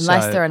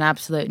 Unless they're an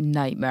absolute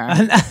nightmare.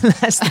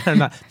 Unless they're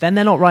not, then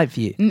they're not right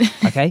for you.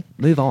 Okay,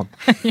 move on.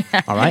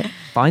 All right,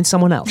 find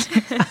someone else.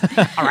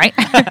 All right.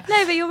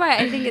 No, but you're right.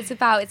 I think it's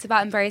about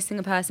embracing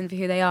a person for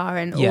who they are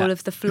and all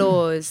of the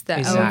flaws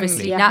that are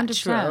obviously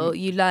natural. 100%.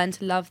 You learn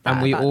to love that.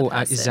 And we about all the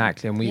person.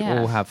 exactly, and we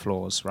all have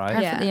flaws, right?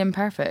 Perfectly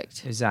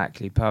imperfect.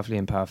 Exactly, perfectly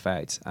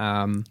imperfect.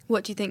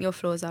 What do you think your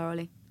flaws are,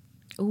 Ollie?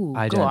 Ooh,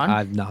 I go don't. on.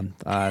 I've none.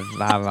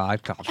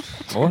 I've got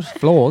what?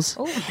 Flaws.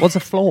 What's a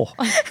flaw?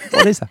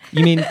 What is that?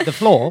 You mean the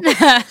floor?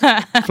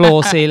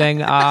 Floor, ceiling.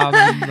 You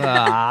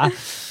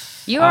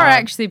are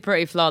actually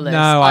pretty flawless.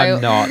 No,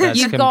 I'm not. That's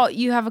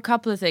you have a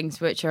couple of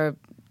things which are,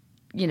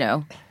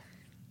 not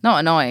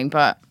annoying,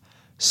 but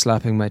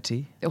slapping my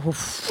tea.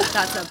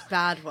 That's a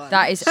bad one.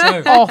 That is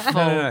awful.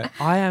 No.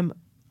 I am.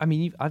 I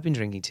mean, I've been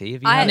drinking tea.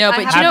 Have you? Have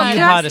you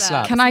had a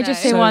slap? Can I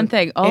just say one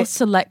thing? I'll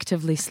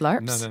selectively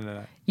slurps.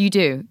 No. You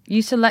do.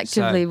 You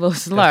selectively will The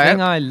slurp.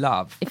 thing I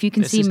love. If you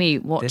can see me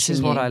watching this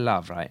is what I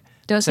love, right?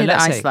 Don't So say that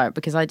let's I say- slurp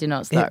because I do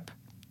not slurp.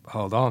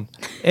 Hold on.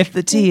 If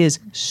the tea is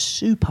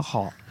super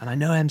hot, and I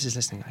know Ems is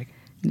listening,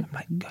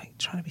 I'm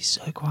trying to be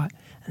so quiet,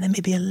 and then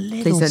maybe a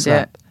little Please don't do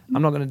slap. it.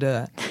 I'm not going to do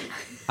it.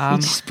 You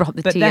just brought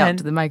the but tea then- up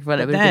to the microphone.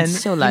 It but would have been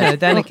so loud.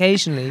 then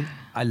occasionally,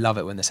 I love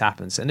it when this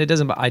happens, and it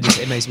doesn't. But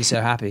it makes me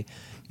so happy.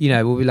 You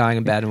know, we'll be lying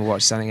in bed and we'll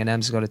watch something, and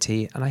Em's got a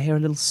tea, and I hear a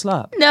little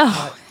slurp. No.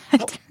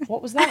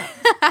 What was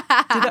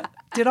that?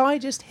 Did I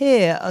just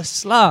hear a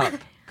slurp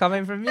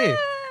coming from you?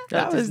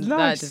 That was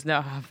nice. That does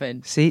not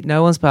happen. See,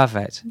 no one's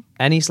perfect.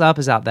 Any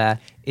slurpers out there,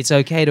 it's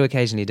okay to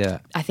occasionally do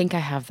it. I think I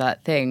have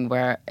that thing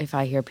where if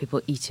I hear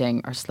people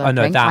eating or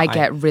slurping, I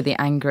get really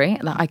angry.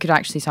 Like, I could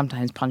actually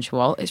sometimes punch a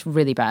wall. It's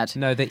really bad.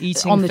 No, the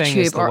eating on the thing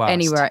tube is the or worst.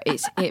 anywhere.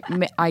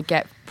 I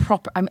get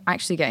proper. I'm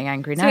actually getting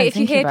angry now. So if you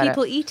thinking hear about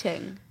people it.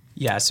 eating,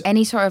 Yes.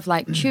 Any sort of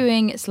like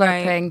chewing,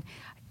 slurping,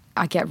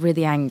 I get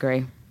really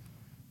angry.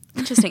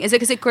 interesting. Is it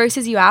because it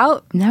grosses you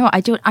out? No,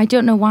 I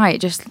don't know why. It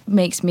just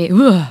makes me.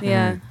 Ugh.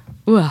 Yeah.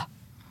 Ugh. Are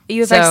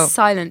you a very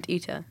silent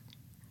eater?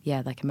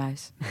 Yeah, like a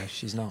mouse. No,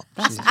 she's not.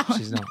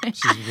 She's not.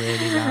 She's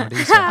really loud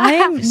eater. I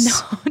am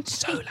not.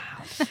 So loud.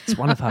 It's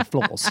one of her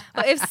flaws.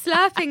 Well, if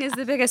slurping is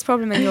the biggest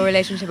problem in your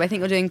relationship, I think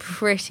you're doing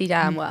pretty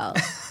damn well.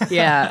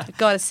 Yeah,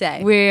 Gotta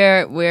say.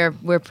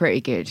 we're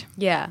pretty good.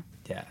 Yeah.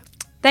 Yeah.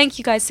 Thank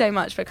you guys so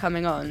much for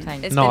coming on.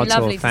 Thanks. It's Not been at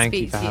all. lovely to Thank you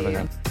speak for to having you.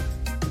 us.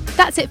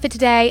 That's it for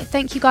today.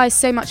 Thank you guys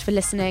so much for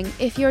listening.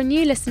 If you're a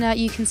new listener,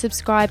 you can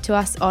subscribe to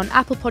us on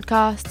Apple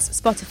Podcasts,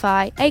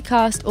 Spotify,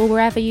 Acast, or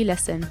wherever you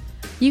listen.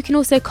 You can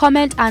also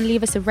comment and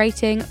leave us a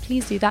rating.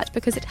 Please do that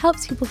because it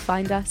helps people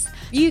find us.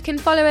 You can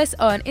follow us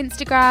on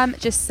Instagram.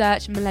 Just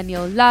search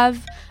Millennial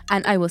Love.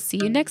 And I will see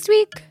you next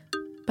week.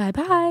 Bye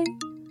bye.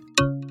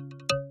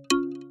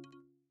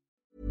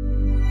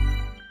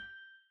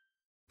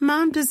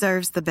 Mom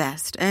deserves the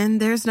best, and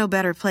there's no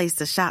better place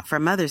to shop for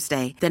Mother's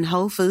Day than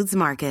Whole Foods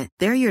Market.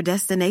 They're your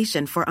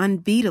destination for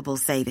unbeatable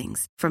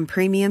savings, from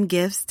premium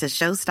gifts to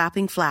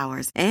show-stopping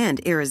flowers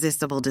and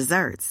irresistible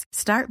desserts.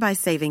 Start by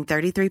saving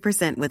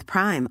 33% with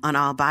Prime on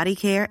all body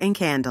care and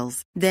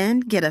candles.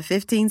 Then get a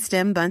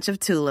 15-stem bunch of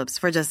tulips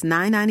for just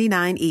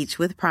 $9.99 each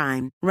with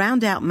Prime.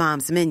 Round out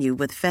Mom's menu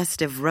with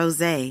festive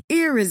rosé,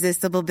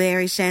 irresistible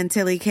berry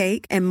chantilly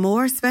cake, and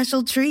more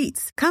special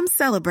treats. Come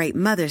celebrate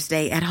Mother's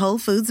Day at Whole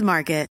Foods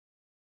Market.